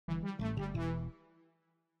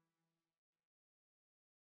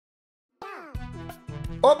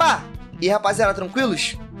Oba! E rapaziada,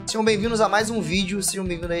 tranquilos? Sejam bem-vindos a mais um vídeo, sejam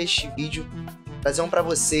bem-vindos a este vídeo. Trazer pra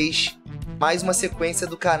vocês mais uma sequência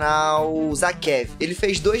do canal Zakev. Ele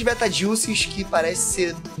fez dois BETADCIUs que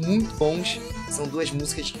parecem ser muito bons. São duas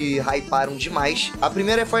músicas que hyparam demais. A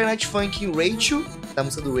primeira é Fortnite Funkin Rachel, da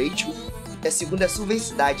música do Rachel. E a segunda é Su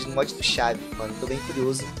Vencidade, no mod do Chaves, mano. Tô bem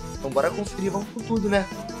curioso. Então bora conferir, vamos com tudo, né?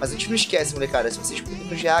 Mas a gente não esquece, molecada, se vocês curtem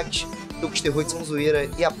meus reacts, ᴇsᴘᴜᴏ são zoeira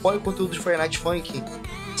e apoia o conteúdo de Fortnite Funkin,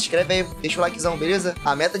 se inscreve aí, deixa o likezão, beleza?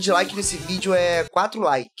 A meta de like nesse vídeo é 4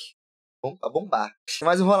 likes. Vamos pra bombar. Sem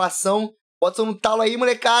mais enrolação, bota som no talo aí,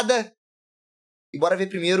 molecada. E bora ver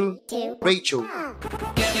primeiro Rachel.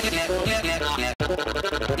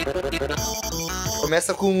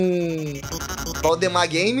 Começa com Valdemar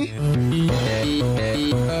Game.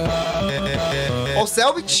 O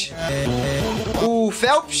Selbit. O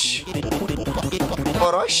Phelps.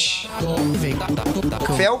 Orochi.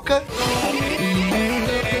 Felca.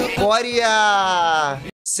 Core a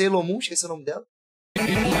ᴘᴜ, esqueci o nome dela.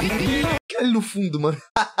 Que ali no fundo, mano.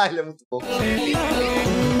 Ele é muito bom.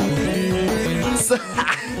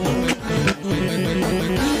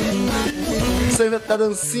 Saindo da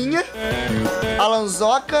dancinha. A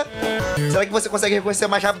Lanzoca. Será que você consegue reconhecer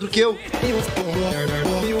mais rápido que eu?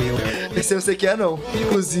 Esse eu sei que é não,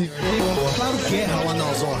 inclusive. Claro guerra,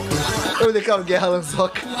 Lanzoca. Eu declaro guerra,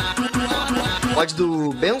 Lanzoca. Mod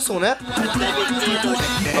do Benson, né?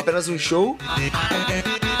 Apenas um show.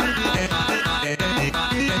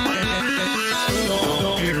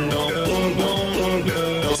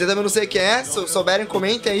 Você também não sei quem é, se souberem,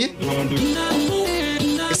 comentem aí.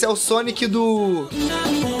 Esse é o Sonic do...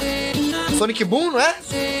 Sonic Boom, não é?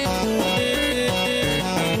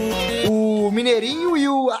 O Mineirinho e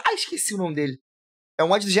o... Ah, esqueci o nome dele. É o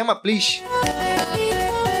mod do Gema Please.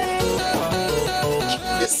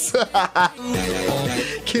 Isso.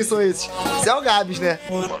 Quem são esses? Esse é o Gabs, né?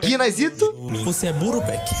 Guinazito. Você é burro,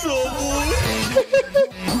 Peck?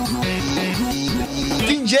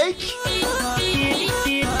 Kim Jake.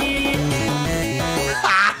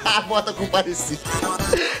 Bota com parecido.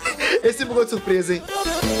 Esse bugou de surpresa, hein?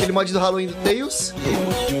 Aquele mod do Halloween do Tails.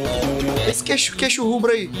 Esse queixo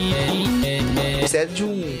rubro aí. Esse é de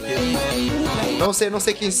um... Não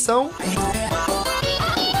sei quem são.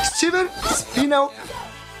 Steven Spinel.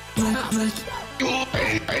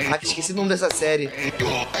 Ah, esqueci o nome dessa série.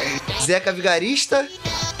 Zeca Vigarista.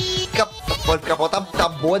 Pica-pau tá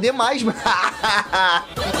boa demais, mano.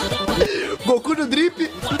 Goku no Drip.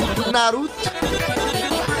 Naruto.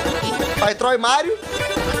 Pai Troy Mario.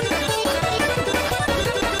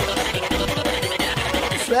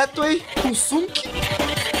 Flatway. O Sunk.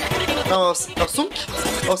 Não, é o Sunk?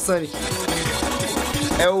 É o Sonic.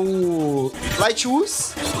 É o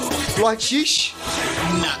Lightwoos. Lord X.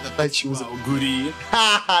 Nada, Lightwoos. guri.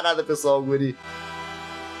 Nada, pessoal, guri.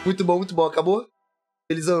 Muito bom, muito bom. Acabou?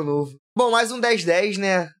 Feliz ano novo. Bom, mais um 10-10,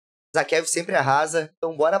 né? Zakev sempre arrasa.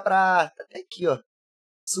 Então bora pra... Tá até aqui, ó.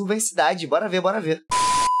 Su Vencidade. Bora ver, bora ver.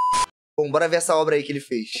 Bom, bora ver essa obra aí que ele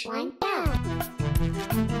fez.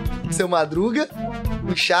 Seu Madruga.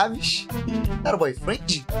 O Chaves. Era o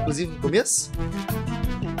boyfriend, inclusive, no começo.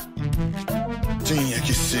 Tinha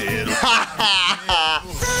que ser.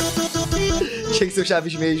 Tinha que ser o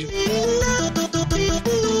Chaves mesmo.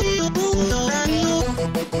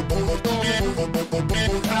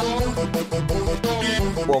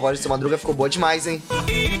 Pô, a voz do Seu Madruga ficou boa demais, hein?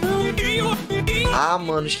 Ah,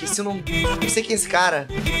 mano, esqueci o nome. Não sei quem é esse cara.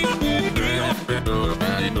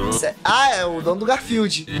 Ah, é o dono do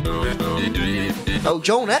Garfield. É o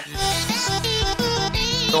John, né?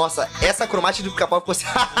 Nossa, essa cromática do pica-pau ficou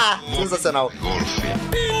sensacional.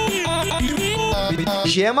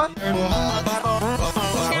 Gema.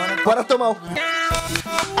 Bora tomar um.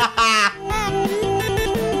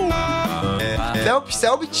 Phelps,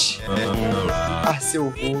 Selbit. Ah,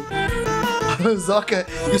 seu vô. Lanzoca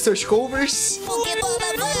e os seus covers.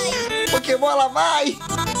 Pokébola vai!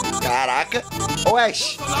 Caraca. Ô,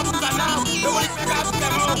 Ash.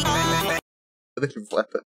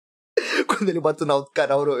 Quando ele bota no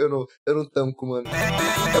canal, eu não tanco, mano.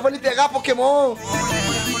 Eu vou lhe pegar, Pokémon!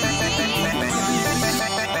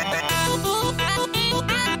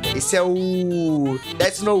 Esse é o...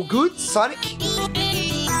 That's No Good, Sonic.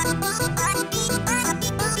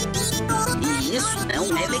 Isso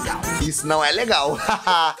não é legal. Isso não é legal.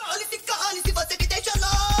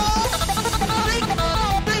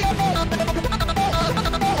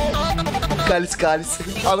 Cálice.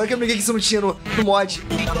 Agora que eu me liguei que isso não tinha no mod.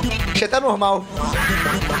 Achei até normal.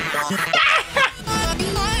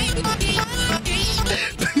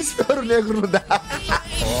 Espero negro não dá.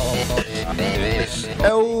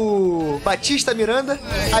 É o Batista Miranda.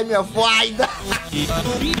 Ai, minha voida.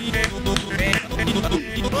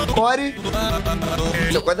 Core.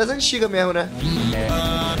 Seu Core das antigas mesmo, né?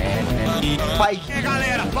 Pai.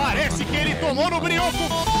 Galera, parece que ele tomou no brioco.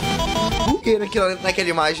 Buguei naquela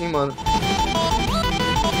imagem, mano.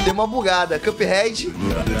 Deu uma bugada. Cuphead,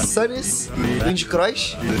 Sunnis, Wind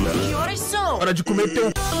Cross. Que horas são? Hora de comer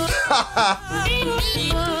teu...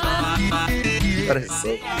 Agora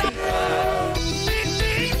sim.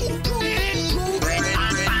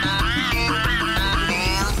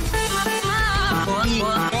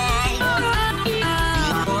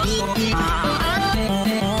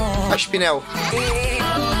 A Spinel.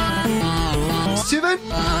 Steven.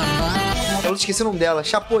 Eu esqueci o nome dela.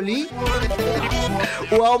 Chapolin.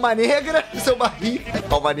 O Alma Negra. Seu barril.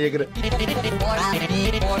 Alma Negra.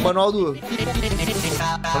 Manual do...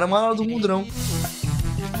 Não é manual do mundo, não.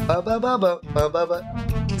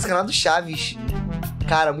 Esse canal do Chaves.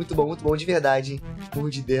 Cara, muito bom de verdade.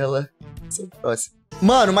 Mude dela. Esse é o próximo.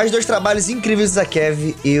 Mano, mais 2 trabalhos incríveis do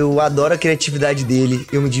Zakev. Eu adoro a criatividade dele.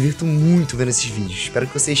 Eu me divirto muito vendo esses vídeos. Espero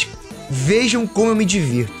que vocês vejam como eu me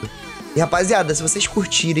divirto. E rapaziada, se vocês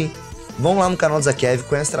curtirem, vão lá no canal do Zakev,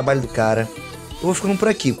 conhece o trabalho do cara. Eu vou ficando por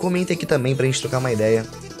aqui. Comentem aqui também pra gente trocar uma ideia.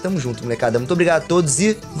 Tamo junto, molecada. Muito obrigado a todos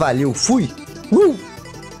e valeu. Fui!